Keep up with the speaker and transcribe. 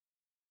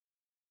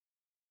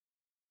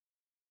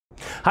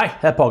Hi,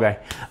 that Paul guy.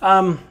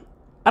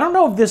 I don't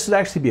know if this would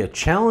actually be a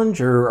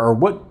challenge or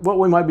what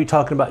we might be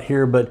talking about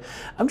here, but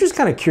I'm just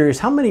kind of curious,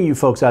 how many of you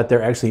folks out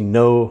there actually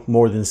know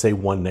more than, say,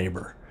 one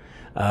neighbor?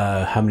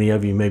 How many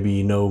of you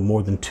maybe know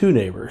more than two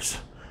neighbors?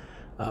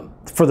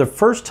 For the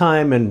first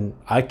time, and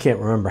I can't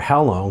remember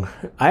how long,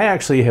 I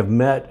actually have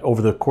met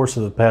over the course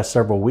of the past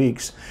several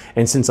weeks,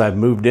 and since I've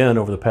moved in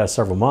over the past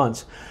several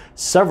months,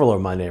 several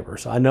of my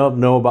neighbors. I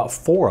know about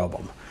 4 of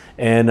them,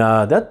 and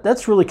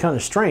that's really kind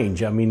of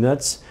strange. I mean,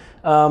 that's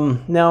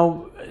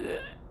now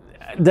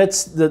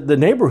that's the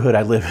neighborhood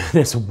I live in.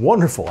 It's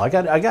wonderful. I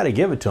got to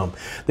give it to them.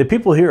 The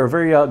people here are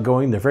very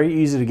outgoing. They're very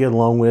easy to get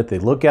along with. They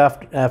look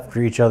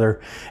after each other,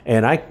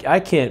 and I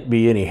can't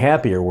be any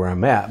happier where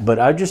I'm at. But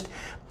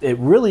it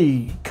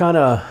really kind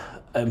of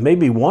made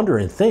me wonder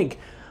and think,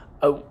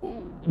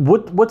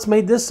 what's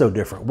made this so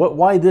different?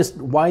 Why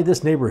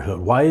this neighborhood?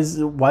 Why is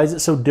it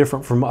so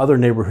different from other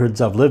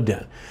neighborhoods I've lived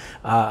in?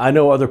 I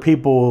know other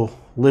people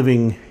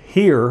living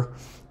here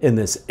in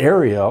this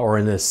area or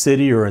in this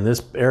city or in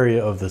this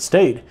area of the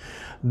state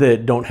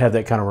that don't have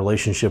that kind of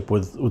relationship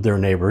with their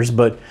neighbors.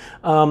 But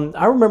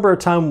I remember a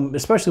time,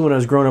 especially when I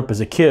was growing up as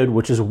a kid,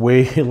 which is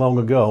way long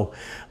ago,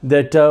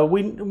 that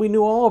we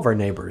knew all of our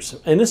neighbors.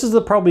 And this is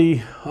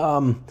probably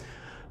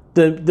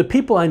the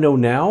people I know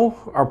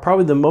now are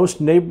probably the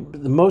most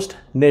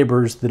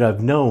neighbors that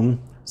I've known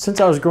since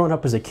I was growing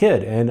up as a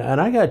kid. And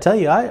I got to tell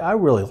you, I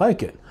really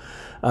like it.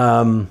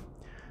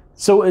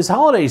 So as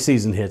holiday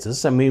season hits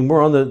us, I mean,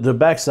 we're on the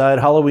backside.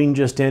 Halloween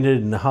just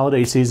ended and the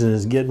holiday season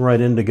is getting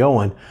right into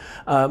going.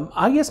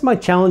 I guess my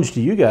challenge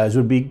to you guys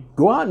would be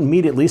go out and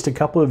meet at least a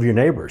couple of your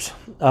neighbors.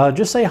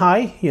 Just say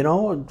hi,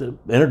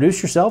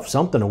 introduce yourself,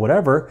 something or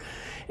whatever.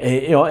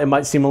 It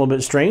might seem a little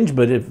bit strange,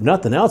 but if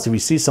nothing else, if you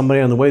see somebody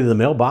on the way to the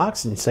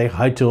mailbox and you say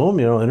hi to them,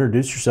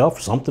 introduce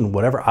yourself, something,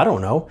 whatever, I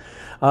don't know.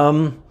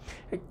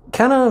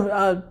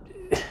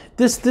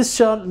 This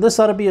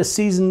ought to be a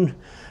season.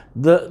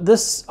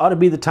 This ought to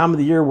be the time of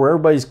the year where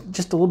everybody's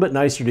just a little bit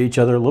nicer to each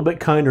other, a little bit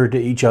kinder to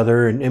each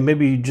other, and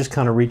maybe just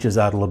kind of reaches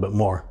out a little bit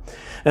more.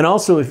 And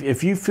also,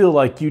 if you feel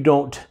like you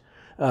don't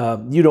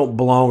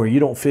belong or you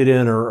don't fit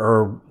in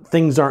or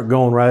things aren't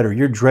going right or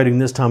you're dreading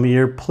this time of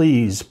year,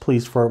 please,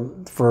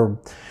 for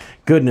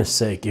goodness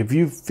sake, if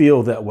you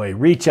feel that way,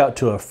 reach out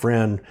to a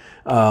friend.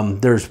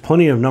 There's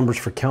plenty of numbers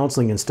for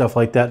counseling and stuff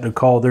like that to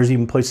call. There's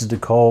even places to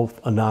call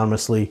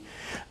anonymously.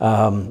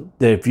 That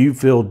if you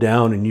feel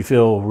down and you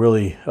feel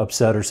really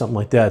upset or something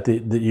like that,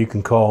 that you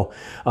can call,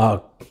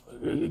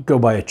 go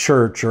by a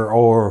church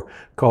or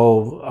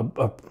call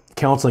a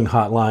counseling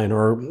hotline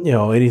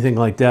or anything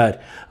like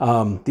that.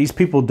 These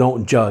people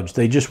don't judge.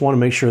 They just want to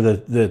make sure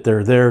that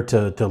they're there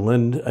to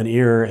lend an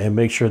ear and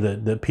make sure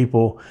that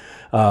people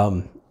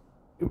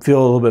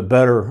feel a little bit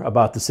better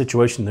about the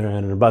situation they're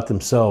in and about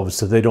themselves,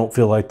 so they don't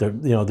feel like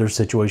their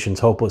situation's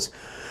hopeless.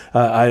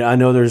 I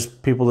know there's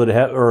people that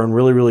are in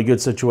really, really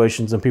good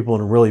situations and people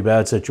in really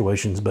bad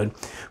situations, but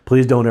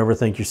please don't ever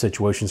think your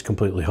situation's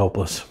completely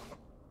hopeless.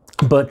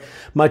 But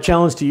my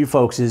challenge to you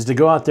folks is to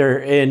go out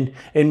there and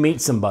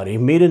meet somebody,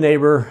 meet a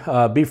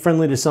neighbor, be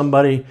friendly to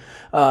somebody,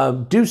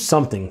 do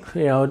something,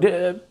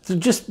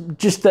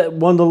 just that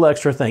one little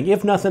extra thing.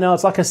 If nothing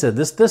else, like I said,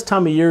 this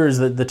time of year is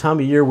the time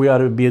of year we ought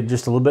to be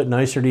just a little bit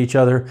nicer to each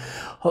other.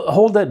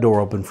 Hold that door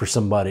open for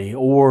somebody,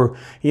 or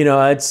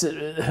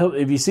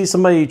if you see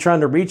somebody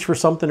trying to reach for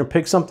something or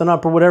pick something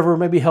up or whatever,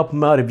 maybe help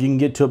them out if you can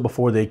get to it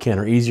before they can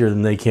or easier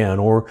than they can,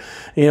 or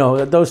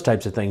those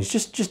types of things.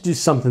 Just do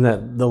something that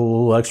a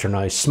little extra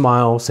nice.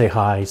 Smile, say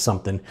hi,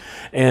 something,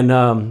 and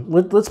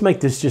let's make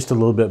this just a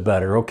little bit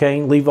better.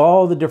 Okay, leave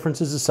all the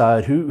differences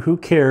aside. Who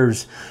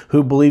cares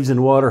who believes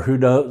in what or who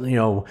does,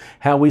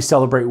 how we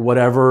celebrate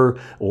whatever,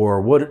 or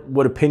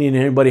what opinion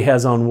anybody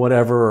has on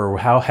whatever, or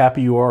how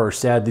happy you are or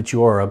sad that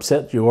you are or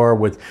upset you are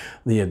with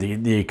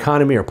the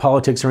economy or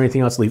politics or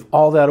anything else. Leave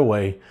all that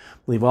away.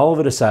 Leave all of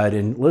it aside,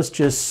 and let's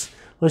just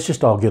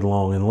all get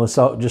along, and let's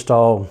just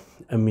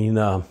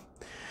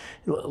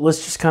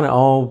kind of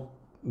all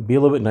be a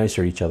little bit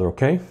nicer to each other,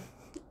 okay?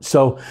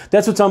 So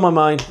that's what's on my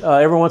mind.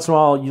 Every once in a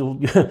while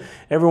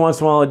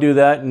I do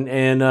that,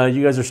 and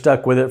you guys are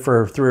stuck with it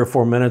for 3 or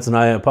 4 minutes, and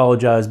I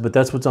apologize, but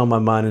that's what's on my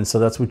mind, and so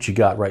that's what you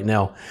got right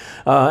now.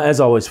 As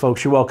always,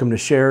 folks, you're welcome to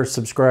share,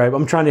 subscribe.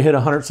 I'm trying to hit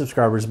 100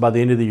 subscribers by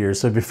the end of the year,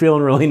 so if you're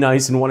feeling really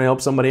nice and want to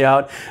help somebody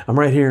out, I'm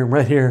right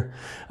here.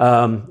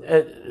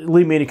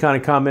 Leave me any kind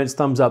of comments,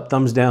 thumbs up,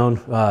 thumbs down,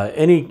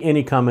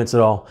 any comments at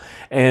all.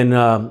 And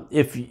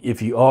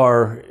if you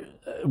are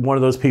one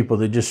of those people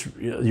that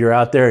you're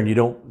out there and you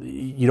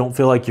don't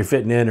feel like you're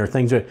fitting in or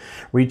things,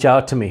 reach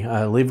out to me,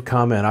 leave a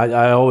comment.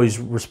 I always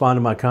respond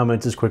to my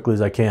comments as quickly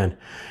as I can,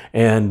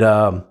 and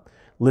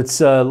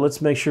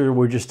let's make sure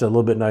we're just a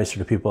little bit nicer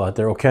to people out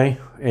there, okay?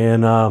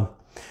 And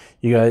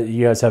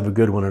you guys have a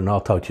good one, and I'll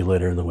talk to you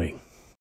later in the week.